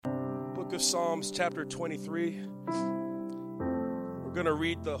book of Psalms, chapter 23. We're going to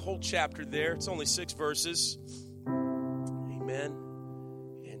read the whole chapter there. It's only 6 verses. Amen.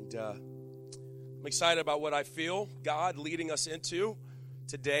 And I'm excited about what I feel God leading us into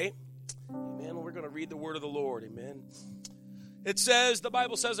today. Amen. We're going to read the word of the Lord. Amen. It says, the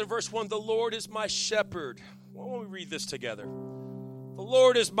Bible says in verse 1, the Lord is my shepherd. Why don't we read this together? The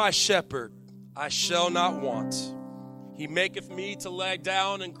Lord is my shepherd, I shall not want. He maketh me to lie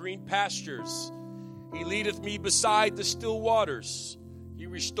down in green pastures. He leadeth me beside the still waters. He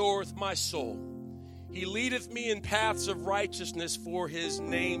restoreth my soul. He leadeth me in paths of righteousness for his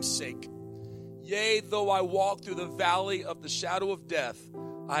name's sake. Yea, though I walk through the valley of the shadow of death,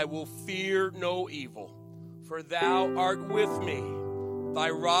 I will fear no evil. For thou art with me.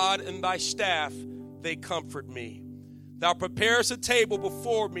 Thy rod and thy staff, they comfort me. Thou preparest a table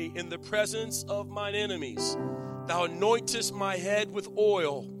before me in the presence of mine enemies. Thou anointest my head with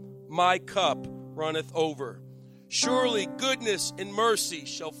oil, my cup runneth over. Surely goodness and mercy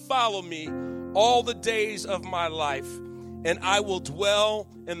shall follow me all the days of my life, and I will dwell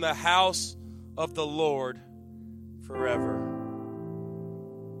in the house of the Lord forever.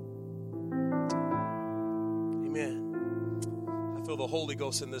 Amen. I feel the Holy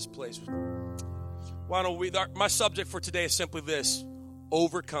Ghost in this place. Why don't we, my subject for today is simply this: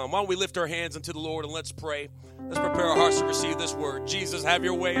 overcome. Why don't we lift our hands unto the Lord and let's pray. Let's prepare our hearts to receive this word. Jesus, have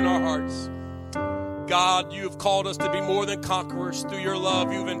your way in our hearts. God, you have called us to be more than conquerors through your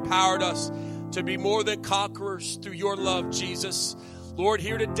love. You've empowered us to be more than conquerors through your love, Jesus. Lord,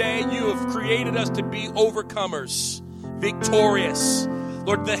 here today, you have created us to be overcomers, victorious.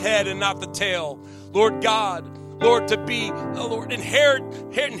 Lord, the head and not the tail. Lord God, Lord, to be, Lord,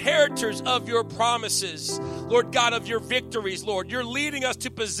 inheritors of your promises. Lord God, of your victories, Lord. You're leading us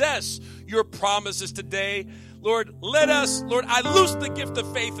to possess your promises today. Lord, let us, Lord, I loose the gift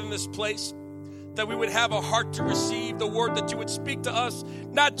of faith in this place, that we would have a heart to receive the word, that you would speak to us,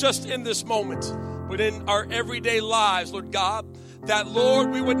 not just in this moment, but in our everyday lives, Lord God. That,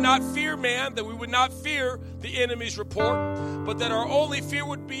 Lord, we would not fear man, that we would not fear the enemy's report, but that our only fear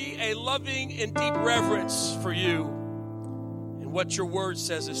would be a loving and deep reverence for you and what your word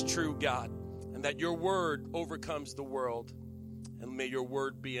says is true, God, and that your word overcomes the world. And may your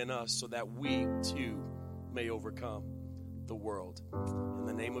word be in us so that we, too, may overcome the world. In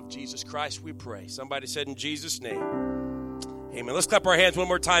the name of Jesus Christ, we pray. Somebody said, in Jesus' name, amen. Let's clap our hands one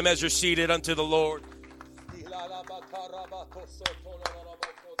more time as you're seated unto the Lord.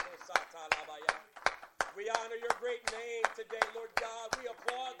 We honor your great name today, Lord God. We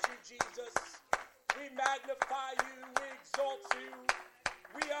applaud you, Jesus. We magnify you. We exalt you.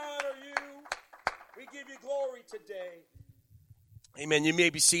 We honor you. We give you glory today. Amen. You may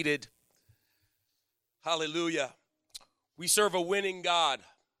be seated. Hallelujah. We serve a winning God.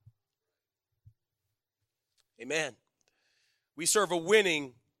 Amen. We serve a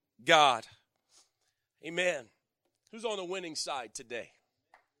winning God. Amen. Who's on the winning side today?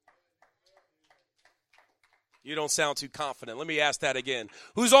 You don't sound too confident. Let me ask that again.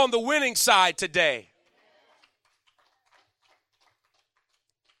 Who's on the winning side today?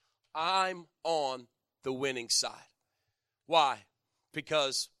 I'm on the winning side. Why?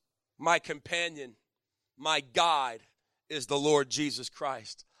 Because my companion, my guide is the Lord Jesus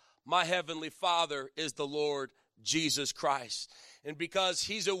Christ. My heavenly Father is the Lord Jesus Christ. And because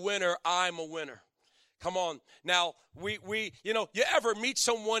he's a winner, I'm a winner. Come on. Now, you ever meet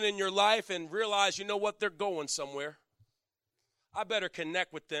someone in your life and realize, you know what, they're going somewhere. I better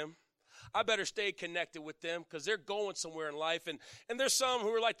connect with them. I better stay connected with them because they're going somewhere in life. And there's some who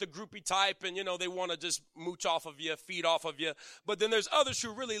are like the groupie type and, they want to just mooch off of you, feed off of you. But then there's others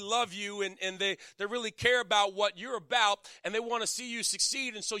who really love you and they really care about what you're about and they want to see you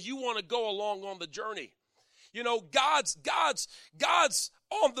succeed. And so you want to go along on the journey. God's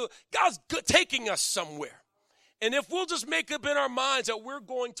taking us somewhere. And if we'll just make up in our minds that we're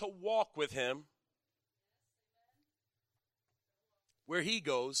going to walk with him, where he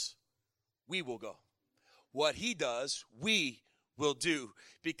goes, we will go. What he does, we will do.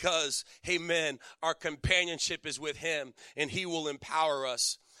 Because, amen, our companionship is with him and he will empower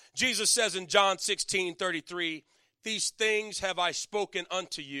us. Jesus says in John 16:33, these things have I spoken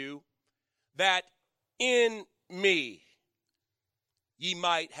unto you, that in me ye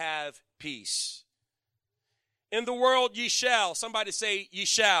might have peace. In the world ye shall, somebody say ye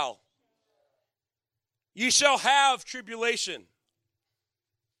shall. Ye shall have tribulation.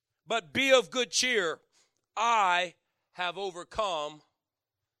 But be of good cheer. I have overcome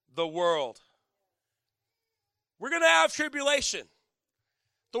the world. We're going to have tribulation.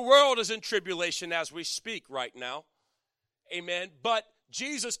 The world is in tribulation as we speak right now. Amen. But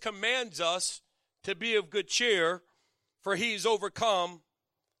Jesus commands us to be of good cheer, for he's overcome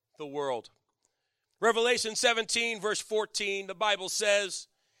the world. Revelation 17, verse 14, the Bible says,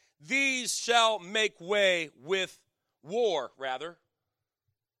 these shall make way with the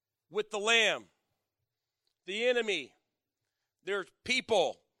Lamb. The enemy, there's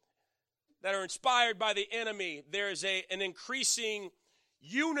people that are inspired by the enemy. There's an increasing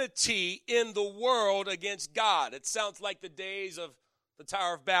unity in the world against God. It sounds like the days of the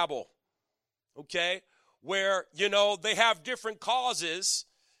Tower of Babel, okay? Where, they have different causes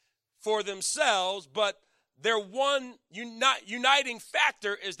for themselves, but their one uniting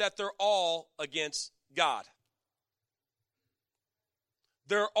factor is that they're all against God.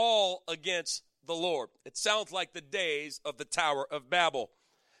 They're all against the Lord. It sounds like the days of the Tower of Babel.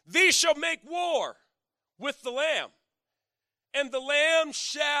 These shall make war with the Lamb, and the Lamb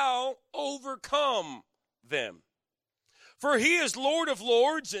shall overcome them. For he is Lord of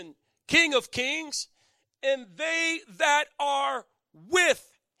lords and King of kings, and they that are with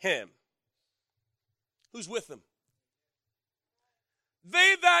him. Who's with him?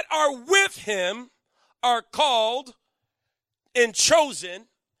 They that are with him are called and chosen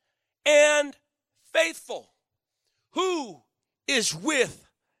and faithful. Who is with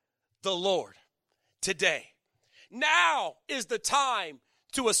the Lord today? Now is the time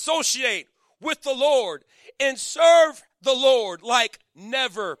to associate with the Lord and serve the Lord like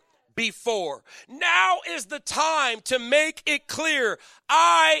never before. Now is the time to make it clear,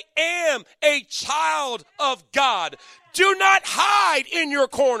 I am a child of God. Do not hide in your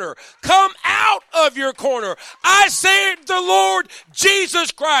corner. Come out of your corner. I say the Lord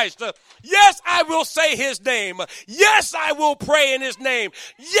Jesus Christ. Yes, I will say his name. Yes, I will pray in his name.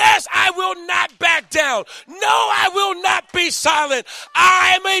 Yes, I will not back down. No, I will not be silent.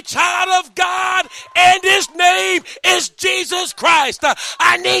 I am a child of God, and his name is Jesus Christ.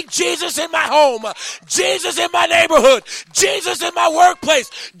 I need Jesus in my home, Jesus in my neighborhood, Jesus in my workplace,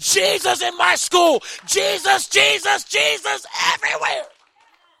 Jesus in my school, Jesus, Jesus, Jesus everywhere.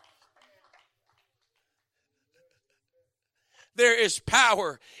 There is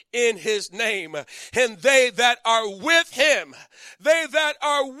power in his name, and they that are with him,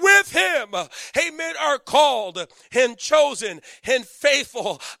 amen, are called and chosen and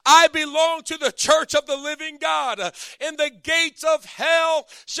faithful. I belong to the church of the living God, and the gates of hell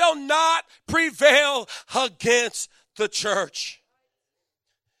shall not prevail against the church.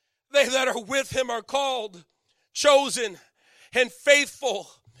 They that are with him are called, chosen, and faithful,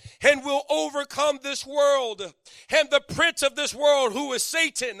 and will overcome this world and the prince of this world, who is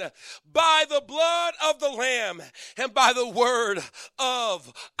Satan, by the blood of the Lamb and by the word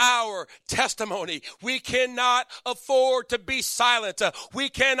of our testimony. We cannot afford to be silent. We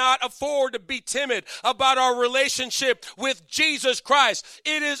cannot afford to be timid about our relationship with Jesus Christ.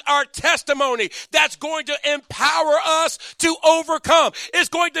 It is our testimony that's going to empower us to overcome. It's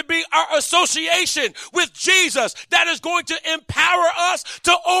going to be our association with Jesus that is going to empower us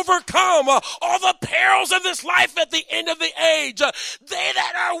to overcome all the perils of this life at the end of the age. They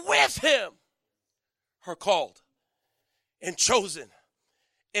that are with him are called and chosen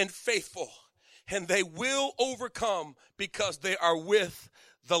and faithful, and they will overcome because they are with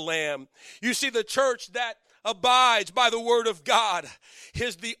the Lamb. You see, the church that abides by the word of God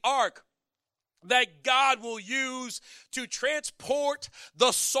is the ark that God will use to transport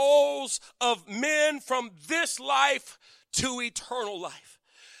the souls of men from this life to eternal life.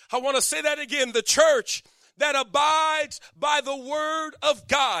 I want to say that again. The church that abides by the word of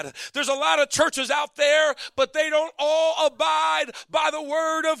God. There's a lot of churches out there, but they don't all abide by the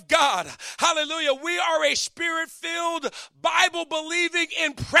word of God. Hallelujah. We are a spirit-filled, Bible-believing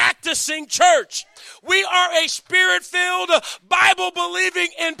and practicing church. We are a spirit-filled, Bible-believing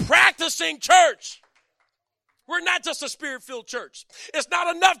and practicing church. We're not just a spirit-filled church. It's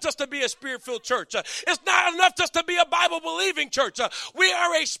not enough just to be a spirit-filled church. It's not enough just to be a Bible-believing church. We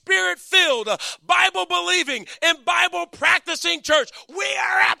are a spirit-filled, Bible-believing, and Bible-practicing church. We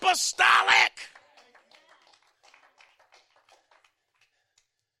are apostolic.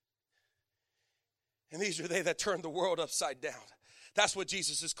 And these are they that turn the world upside down. That's what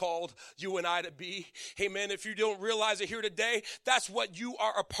Jesus has called you and I to be. Amen. If you don't realize it here today, that's what you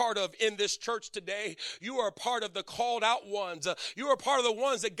are a part of in this church today. You are a part of the called out ones. You are a part of the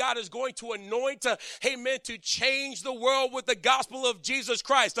ones that God is going to anoint, amen, to change the world with the gospel of Jesus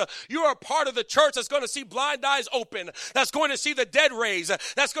Christ. You are a part of the church that's going to see blind eyes open, that's going to see the dead raised,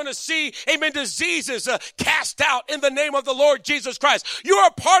 that's going to see, amen, diseases cast out in the name of the Lord Jesus Christ. You are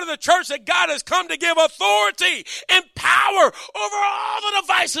a part of the church that God has come to give authority and power over all the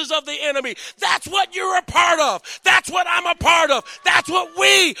devices of the enemy. That's what you're a part of. That's what I'm a part of. That's what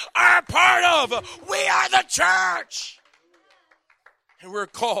we are a part of. We are the church. And we're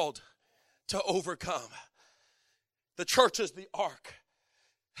called to overcome. The church is the ark.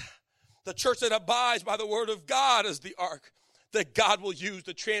 The church that abides by the word of God is the ark that God will use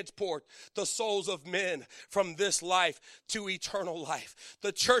to transport the souls of men from this life to eternal life.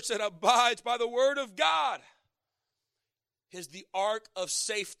 The church that abides by the word of God is the ark of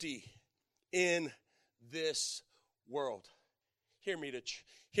safety in this world. Hear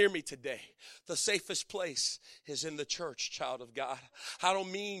me today. The safest place is in the church, child of God. I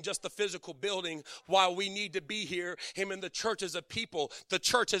don't mean just the physical building while we need to be here. Amen. The church is a people. The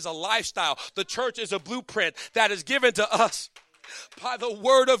church is a lifestyle. The church is a blueprint that is given to us by the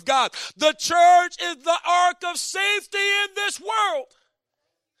word of God. The church is the ark of safety in this world.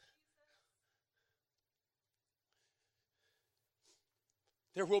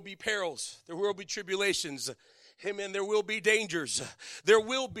 There will be perils. There will be tribulations. Amen. There will be dangers. There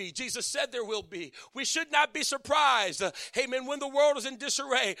will be. Jesus said there will be. We should not be surprised. Amen. When the world is in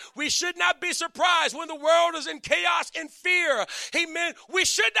disarray. We should not be surprised when the world is in chaos and fear. Amen. We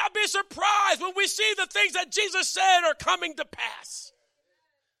should not be surprised when we see the things that Jesus said are coming to pass.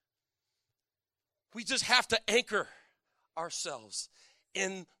 We just have to anchor ourselves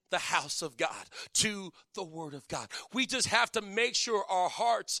in the house of God, to the word of God. We just have to make sure our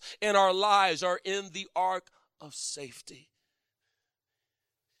hearts and our lives are in the ark of safety.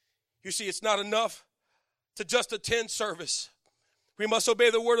 You see, it's not enough to just attend service. We must obey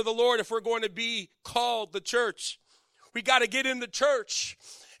the word of the Lord if we're going to be called the church. We got to get in the church.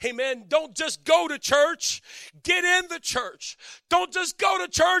 Amen. Don't just go to church. Get in the church. Don't just go to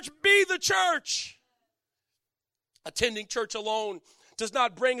church. Be the church. Attending church alone does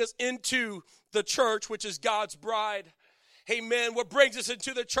not bring us into the church, which is God's bride. Amen. What brings us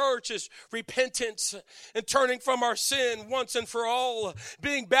into the church is repentance and turning from our sin once and for all,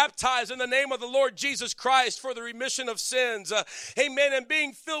 being baptized in the name of the Lord Jesus Christ for the remission of sins. Amen. And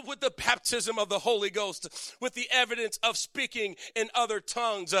being filled with the baptism of the Holy Ghost with the evidence of speaking in other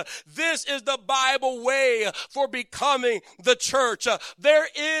tongues. This is the Bible way for becoming the church. There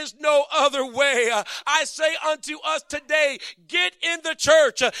is no other way. I say unto us today, get in the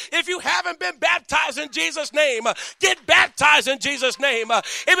church. If you haven't been baptized in Jesus' name, get baptized in Jesus' name. Amen.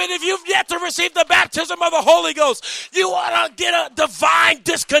 If you've yet to receive the baptism of the Holy Ghost, you ought to get a divine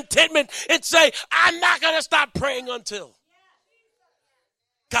discontentment and say, I'm not going to stop praying until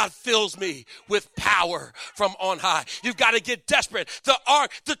God fills me with power from on high. You've got to get desperate.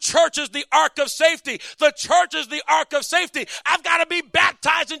 The church is the ark of safety. The church is the ark of safety. I've got to be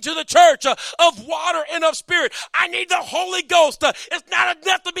baptized into the church of water and of spirit. I need the Holy Ghost. It's not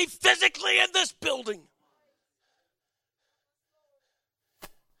enough to be physically in this building.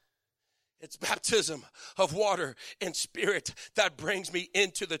 It's baptism of water and spirit that brings me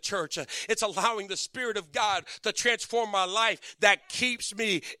into the church. It's allowing the Spirit of God to transform my life that keeps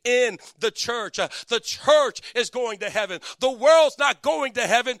me in the church. The church is going to heaven. The world's not going to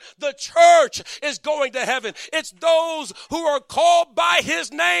heaven. The church is going to heaven. It's those who are called by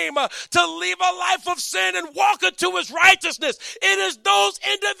his name to leave a life of sin and walk into his righteousness. It is those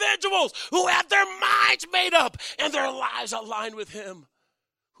individuals who have their minds made up and their lives aligned with him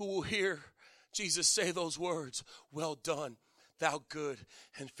who will hear Jesus say those words, well done, thou good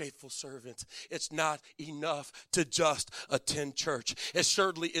and faithful servant. It's not enough to just attend church. It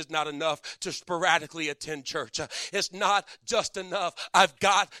certainly is not enough to sporadically attend church. It's not just enough. I've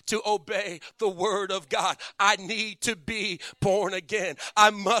got to obey the word of God. I need to be born again. I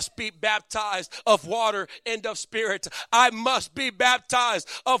must be baptized of water and of spirit. I must be baptized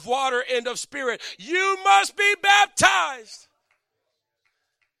of water and of spirit. You must be baptized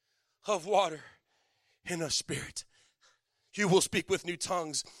of water and of spirit. You will speak with new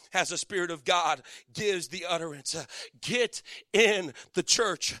tongues as the Spirit of God gives the utterance. Get in the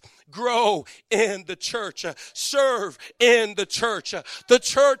church. Grow in the church. Serve in the church. The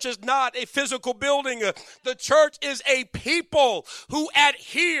church is not a physical building. The church is a people who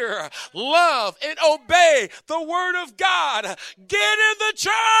adhere, love, and obey the word of God. Get in the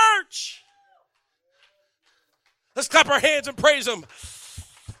church. Let's clap our hands and praise him.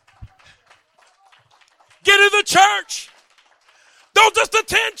 Get in the church. Don't just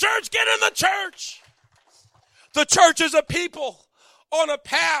attend church. Get in the church. The church is a people on a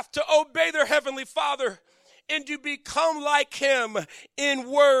path to obey their heavenly Father and to become like him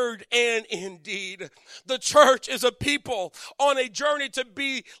in word and in deed. The church is a people on a journey to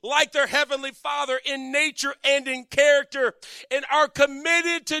be like their heavenly Father in nature and in character and are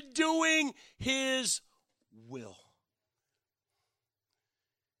committed to doing his will.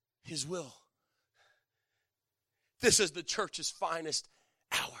 his will. This is the church's finest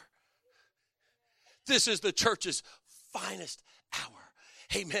hour. This is the church's finest hour.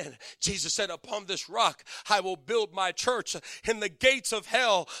 Amen. Jesus said, upon this rock I will build my church, and the gates of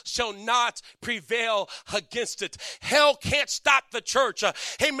hell shall not prevail against it. Hell can't stop the church.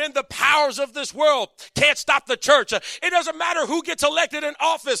 Amen. The powers of this world can't stop the church. It doesn't matter who gets elected in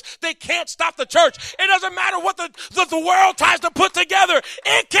office. They can't stop the church. It doesn't matter what the world tries to put together.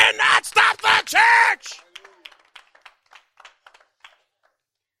 It cannot stop the church.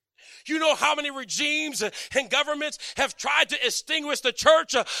 You know how many regimes and governments have tried to extinguish the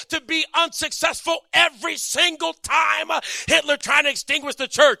church to be unsuccessful every single time? Hitler trying to extinguish the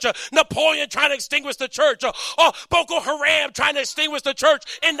church. Napoleon trying to extinguish the church. Boko Haram trying to extinguish the church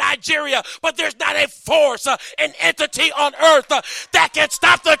in Nigeria. But there's not a force, an entity on earth that can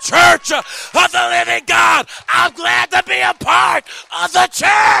stop the church of the living God. I'm glad to be a part of the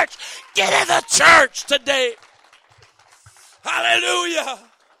church. Get in the church today. Hallelujah.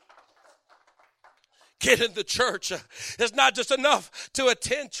 Get in the church. It's not just enough to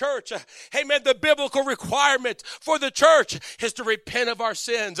attend church. Amen. The biblical requirement for the church is to repent of our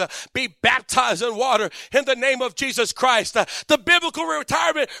sins, be baptized in water in the name of Jesus Christ. The biblical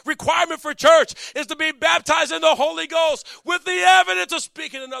requirement for church is to be baptized in the Holy Ghost with the evidence of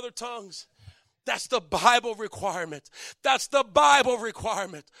speaking in other tongues. That's the Bible requirement. That's the Bible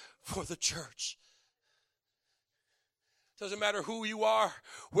requirement for the church. Doesn't matter who you are,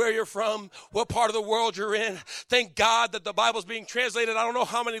 where you're from, what part of the world you're in. Thank God that the Bible's being translated. I don't know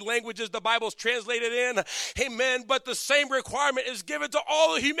how many languages the Bible's translated in. Amen. But the same requirement is given to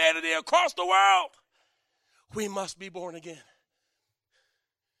all of humanity across the world. We must be born again.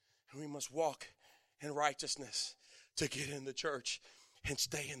 And we must walk in righteousness to get in the church and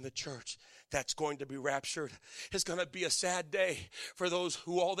stay in the church. That's going to be raptured. It's going to be a sad day for those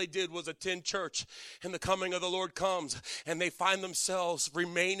who all they did was attend church, and the coming of the Lord comes and they find themselves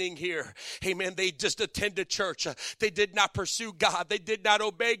remaining here. Amen. They just attended church. They did not pursue God. They did not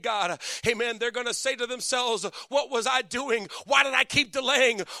obey God. Amen. They're going to say to themselves, what was I doing? Why did I keep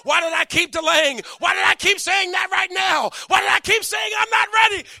delaying? Why did I keep delaying? Why did I keep saying that right now? Why did I keep saying I'm not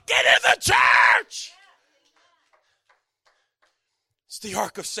ready? Get in the church. It's the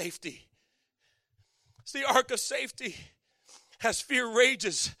ark of safety. It's the ark of safety. As fear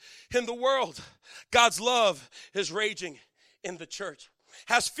rages in the world, God's love is raging in the church.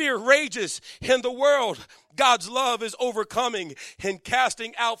 As fear rages in the world, God's love is overcoming and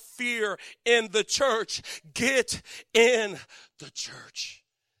casting out fear in the church. Get in the church.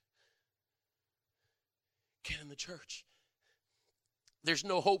 Get in the church. There's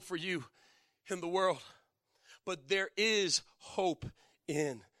no hope for you in the world, but there is hope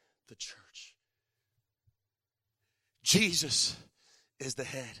in the church. Jesus is the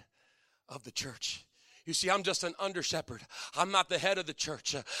head of the church. You see, I'm just an under shepherd. I'm not the head of the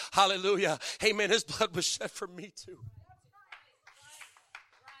church. Hallelujah. Amen. His blood was shed for me too.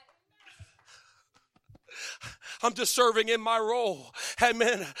 I'm just serving in my role,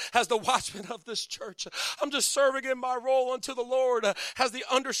 amen, as the watchman of this church. I'm just serving in my role unto the Lord as the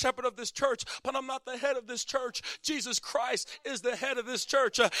under shepherd of this church, but I'm not the head of this church. Jesus Christ is the head of this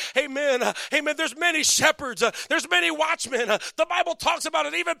church. Amen. Amen. There's many shepherds. There's many watchmen. The Bible talks about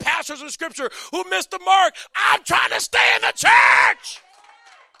it, even pastors in Scripture who missed the mark. I'm trying to stay in the church.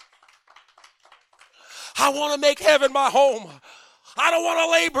 I want to make heaven my home. I don't want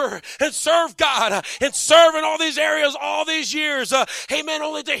to labor and serve God and serve in all these areas all these years. Amen.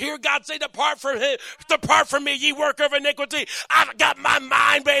 Only to hear God say, depart from me, ye worker of iniquity. I've got my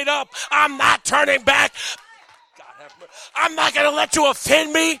mind made up. I'm not turning back. I'm not going to let you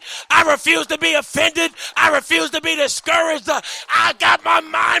offend me. I refuse to be offended. I refuse to be discouraged. I've got my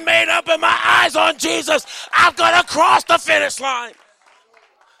mind made up and my eyes on Jesus. I'm going to cross the finish line.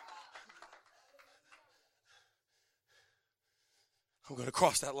 I'm going to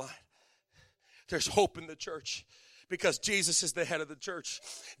cross that line. There's hope in the church because Jesus is the head of the church.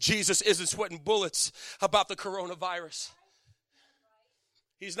 Jesus isn't sweating bullets about the coronavirus.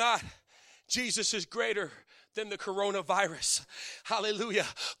 He's not. Jesus is greater than the coronavirus. Hallelujah.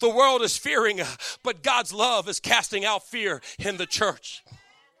 The world is fearing, but God's love is casting out fear in the church.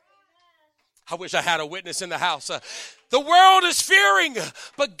 I wish I had a witness in the house. The world is fearing,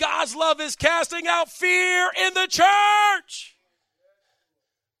 but God's love is casting out fear in the church.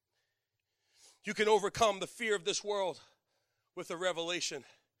 You can overcome the fear of this world with a revelation.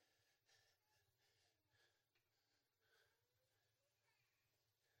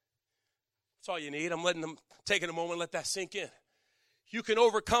 That's all you need. I'm taking a moment, let that sink in. You can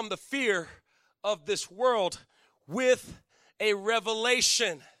overcome the fear of this world with a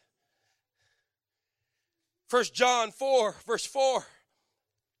revelation. 1 John 4, verse 4,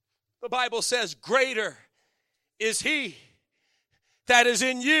 the Bible says, greater is he that is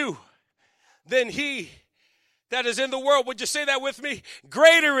in you than he that is in the world. Would you say that with me?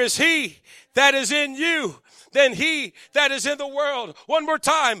 Greater is he that is in you than he that is in the world. One more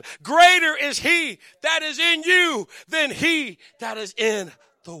time. Greater is he that is in you than he that is in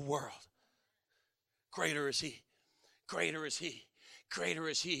the world. Greater is he. Greater is he. Greater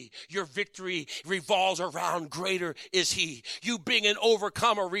is he. Your victory revolves around greater is he. You being an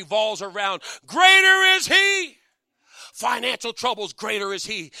overcomer revolves around greater is he. Financial troubles, greater is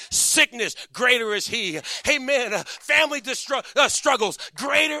he. Sickness, greater is he. Amen. Family struggles,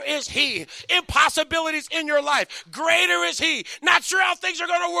 greater is he. Impossibilities in your life, greater is he. Not sure how things are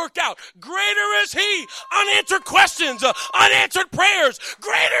going to work out, greater is he. Unanswered questions, unanswered prayers,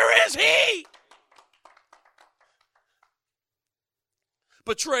 greater is he.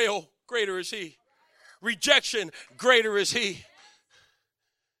 Betrayal, greater is he. Rejection, greater is he.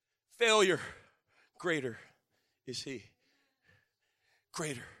 Failure, greater is he.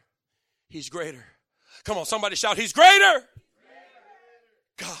 Greater. He's greater. Come on, somebody shout, he's greater.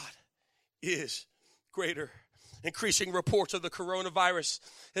 God is greater. Increasing reports of the coronavirus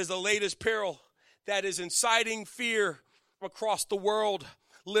is the latest peril that is inciting fear across the world,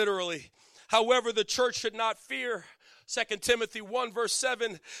 literally. However, the church should not fear. 2 Timothy 1 verse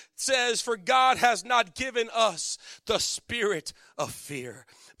 7 says, for God has not given us the spirit of fear,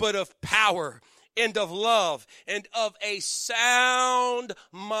 but of power and of love and of a sound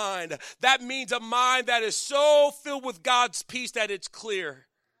mind. That means a mind that is so filled with God's peace that it's clear.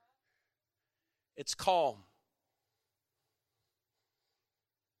 It's calm.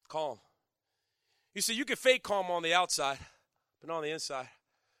 Calm. You see, you can fake calm on the outside, but not on the inside.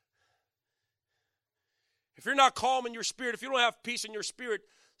 If you're not calm in your spirit, if you don't have peace in your spirit,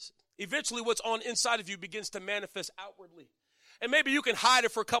 eventually what's on inside of you begins to manifest outwardly. And maybe you can hide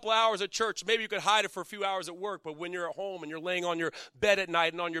it for a couple hours at church. Maybe you can hide it for a few hours at work. But when you're at home and you're laying on your bed at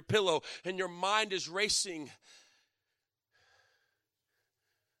night and on your pillow and your mind is racing,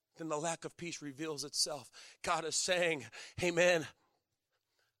 then the lack of peace reveals itself. God is saying, amen,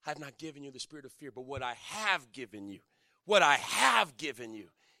 I've not given you the spirit of fear, but what I have given you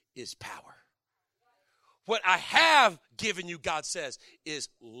is power. What I have given you, God says, is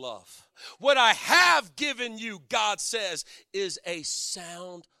love. What I have given you, God says, is a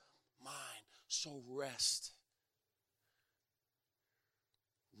sound mind. So rest.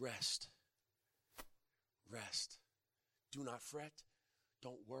 Rest. Rest. Do not fret.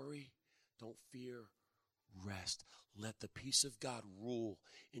 Don't worry. Don't fear. Rest. Let the peace of God rule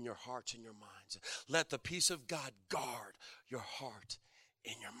in your hearts and your minds. Let the peace of God guard your heart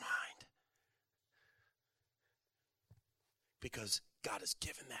and your mind. Because God has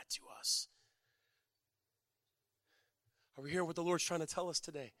given that to us. Are we hearing what the Lord's trying to tell us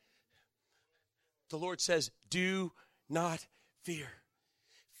today? The Lord says, do not fear.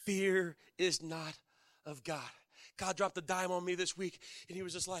 Fear is not of God. God dropped a dime on me this week, and he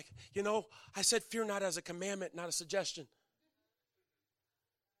was just like, I said fear not as a commandment, not a suggestion.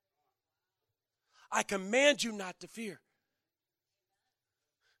 I command you not to fear.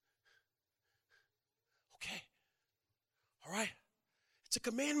 Okay. All right? It's a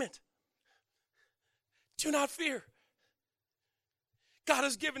commandment. Do not fear. God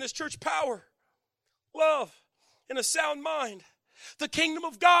has given his church power, love, and a sound mind. The kingdom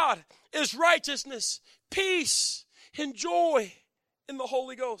of God is righteousness, peace, and joy in the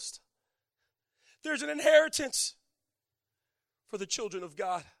Holy Ghost. There's an inheritance for the children of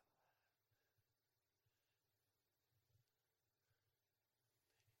God.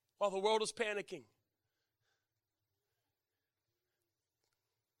 While the world is panicking,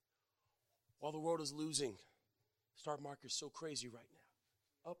 while the world is losing, stock market is so crazy right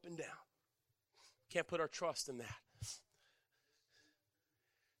now, up and down. Can't put our trust in that.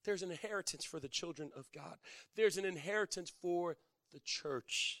 There's an inheritance for the children of God. There's an inheritance for the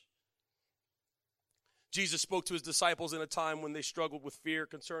church. Jesus spoke to his disciples in a time when they struggled with fear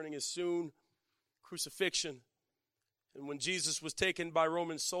concerning his soon crucifixion. And when Jesus was taken by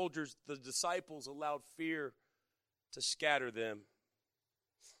Roman soldiers, the disciples allowed fear to scatter them.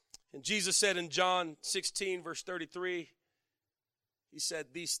 And Jesus said in John 16, verse 33, he said,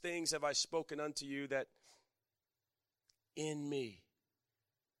 these things have I spoken unto you, that in me,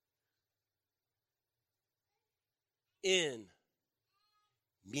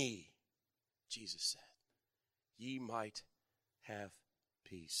 Jesus said, ye might have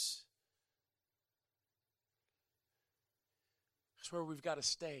peace. That's where we've got to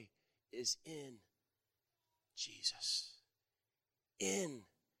stay, is in Jesus. In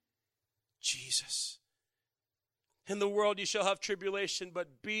Jesus. In the world you shall have tribulation,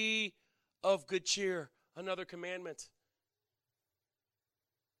 but be of good cheer. Another commandment.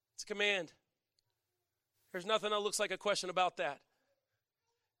 It's a command. There's nothing that looks like a question about that.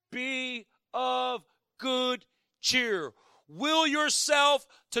 Be of good cheer. Will yourself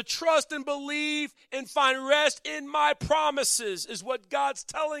to trust and believe and find rest in my promises is what God's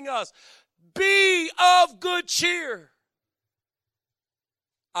telling us. Be of good cheer.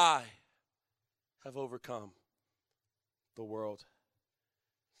 I have overcome the world.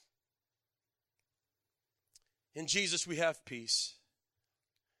 In Jesus we have peace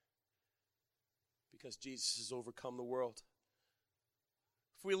because Jesus has overcome the world.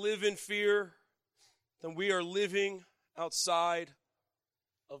 If we live in fear, then we are living outside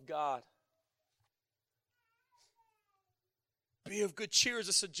of God. Be of good cheer is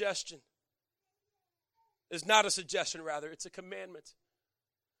a suggestion. It's not a suggestion, rather. It's a commandment.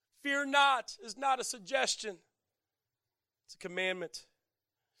 Fear not is not a suggestion. It's a commandment.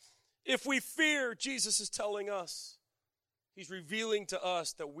 If we fear, Jesus is telling us, he's revealing to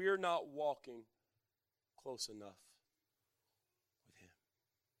us that we're not walking close enough with him.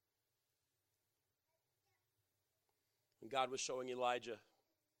 And God was showing Elijah,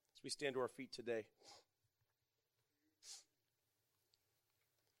 as we stand to our feet today,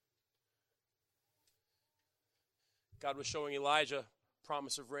 God was showing Elijah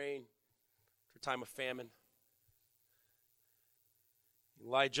promise of rain for a time of famine.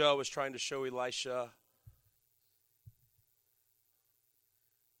 Elijah was trying to show Elisha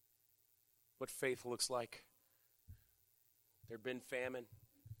what faith looks like. There'd been famine.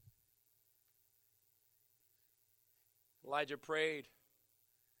 Elijah prayed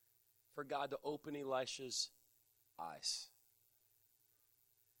for God to open Elisha's eyes,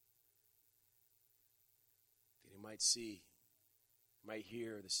 that he might see, might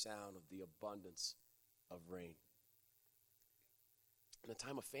hear the sound of the abundance of rain. In a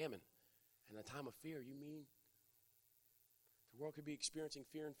time of famine and a time of fear, you mean the world could be experiencing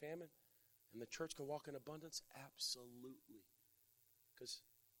fear and famine and the church can walk in abundance? Absolutely. Because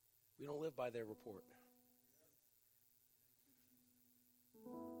we don't live by their report.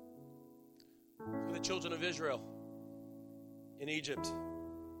 Look at the children of Israel in Egypt.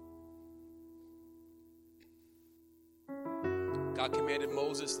 God commanded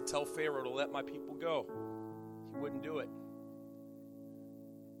Moses to tell Pharaoh to let my people go. He wouldn't do it.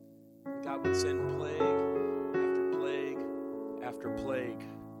 God would send plague after plague after plague.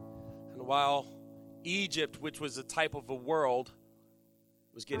 And while Egypt, which was a type of a world,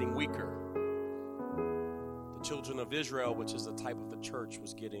 was getting weaker, the children of Israel, which is the type of the church,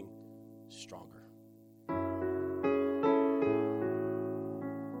 was getting stronger.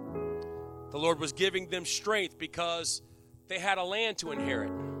 The Lord was giving them strength because they had a land to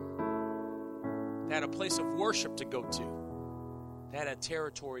inherit. They had a place of worship to go to. They had a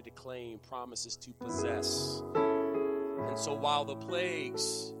territory to claim, promises to possess. And so while the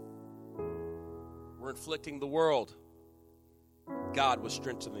plagues were inflicting the world, God was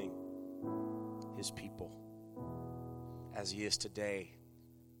strengthening his people. As he is today,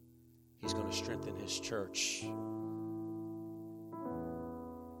 he's going to strengthen his church.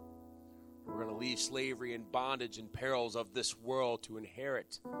 We're going to leave slavery and bondage and perils of this world to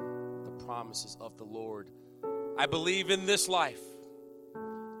inherit the promises of the Lord. I believe in this life,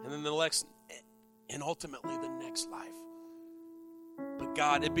 and then the next, and ultimately the next life. But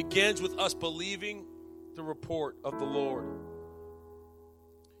God, it begins with us believing the report of the Lord.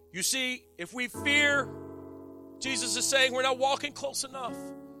 You see, if we fear, Jesus is saying we're not walking close enough.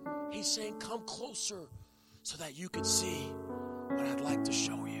 He's saying, come closer so that you can see what I'd like to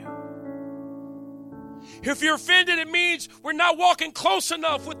show you. If you're offended, it means we're not walking close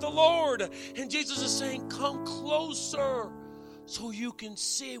enough with the Lord. And Jesus is saying, come closer so you can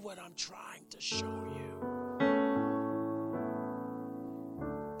see what I'm trying to show you.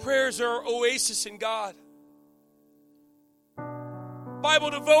 Prayers are oasis in God. Bible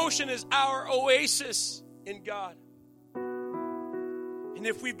devotion is our oasis in God. And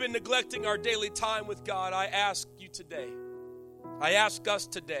if we've been neglecting our daily time with God, I ask you today, I ask us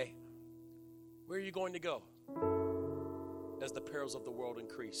today, where are you going to go as the perils of the world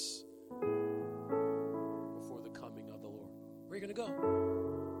increase before the coming of the Lord? Where are you going to go?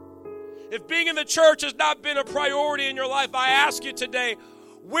 If being in the church has not been a priority in your life, I ask you today,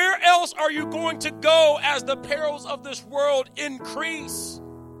 where else are you going to go as the perils of this world increase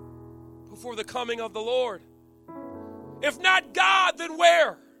before the coming of the Lord? If not God, then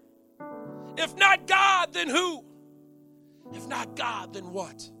where? If not God, then who? If not God, then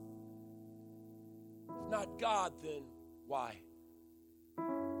what? If not God, then why?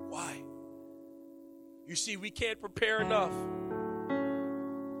 Why? You see, we can't prepare enough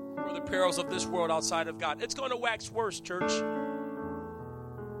for the perils of this world outside of God. It's going to wax worse, church.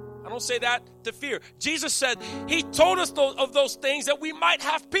 I don't say that to fear. Jesus said he told us of those things that we might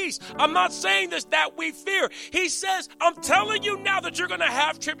have peace. I'm not saying this that we fear. He says, I'm telling you now that you're going to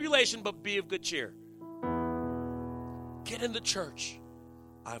have tribulation, but be of good cheer. Get in the church.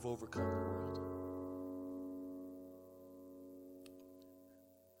 I've overcome the world.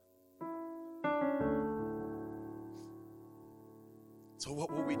 So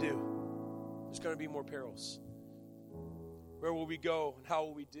what will we do? There's going to be more perils. Where will we go and how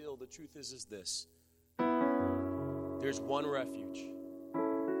will we deal? The truth is this. There's one refuge.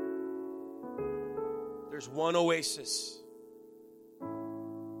 There's one oasis.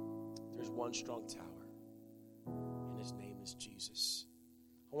 There's one strong tower. And his name is Jesus.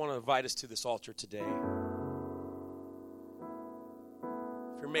 I want to invite us to this altar today.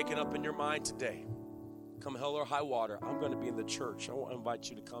 If you're making up in your mind today, come hell or high water, I'm going to be in the church. I want to invite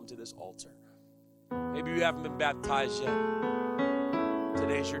you to come to this altar. Maybe you haven't been baptized yet.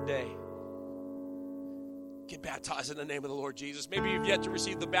 Today's your day. Get baptized in the name of the Lord Jesus. Maybe you've yet to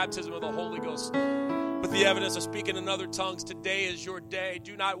receive the baptism of the Holy Ghost with the evidence of speaking in other tongues. Today is your day.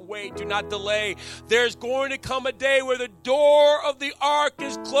 Do not wait. Do not delay. There's going to come a day where the door of the ark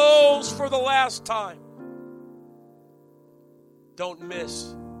is closed for the last time. Don't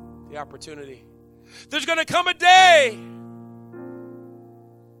miss the opportunity. There's going to come a day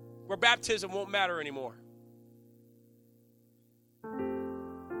where baptism won't matter anymore.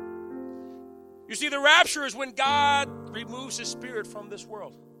 You see, the rapture is when God removes his spirit from this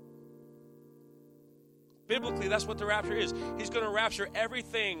world. Biblically, that's what the rapture is. He's going to rapture every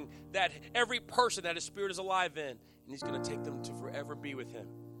person that his spirit is alive in, and he's going to take them to forever be with him.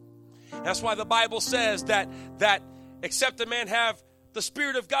 That's why the Bible says that except a man have the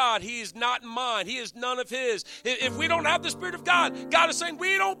Spirit of God, he is not mine. He is none of his. If we don't have the Spirit of God, God is saying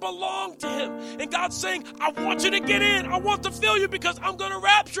we don't belong to him. And God's saying, I want you to get in. I want to fill you because I'm going to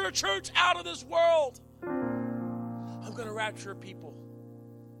rapture a church out of this world. I'm going to rapture people.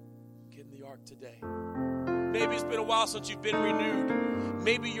 Get in the ark today. Maybe it's been a while since you've been renewed.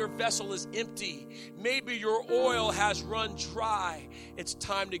 Maybe your vessel is empty. Maybe your oil has run dry. It's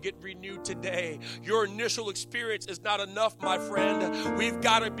time to get renewed today. Your initial experience is not enough, my friend. We've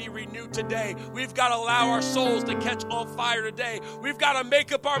got to be renewed today. We've got to allow our souls to catch on fire today. We've got to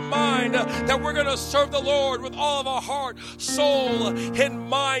make up our mind that we're going to serve the Lord with all of our heart, soul, and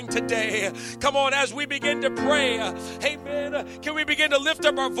mind today. Come on, as we begin to pray, amen, can we begin to lift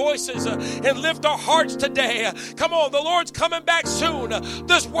up our voices and lift our hearts today? Come on, the Lord's coming back soon.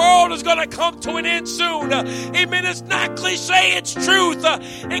 This world is going to come to an end soon. Amen. It's not cliche, it's truth.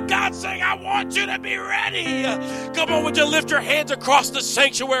 And God's saying, I want you to be ready. Come on, would you lift your hands across the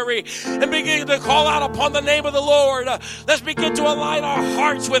sanctuary and begin to call out upon the name of the Lord? Let's begin to align our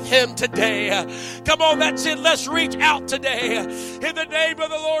hearts with him today. Come on, that's it. Let's reach out today in the name of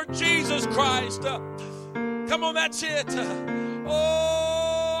the Lord Jesus Christ. Come on, that's it.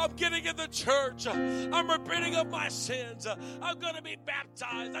 Oh, I'm getting in the church. I'm repenting of my sins. I'm going to be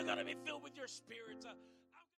baptized. I'm going to be filled with your Spirit.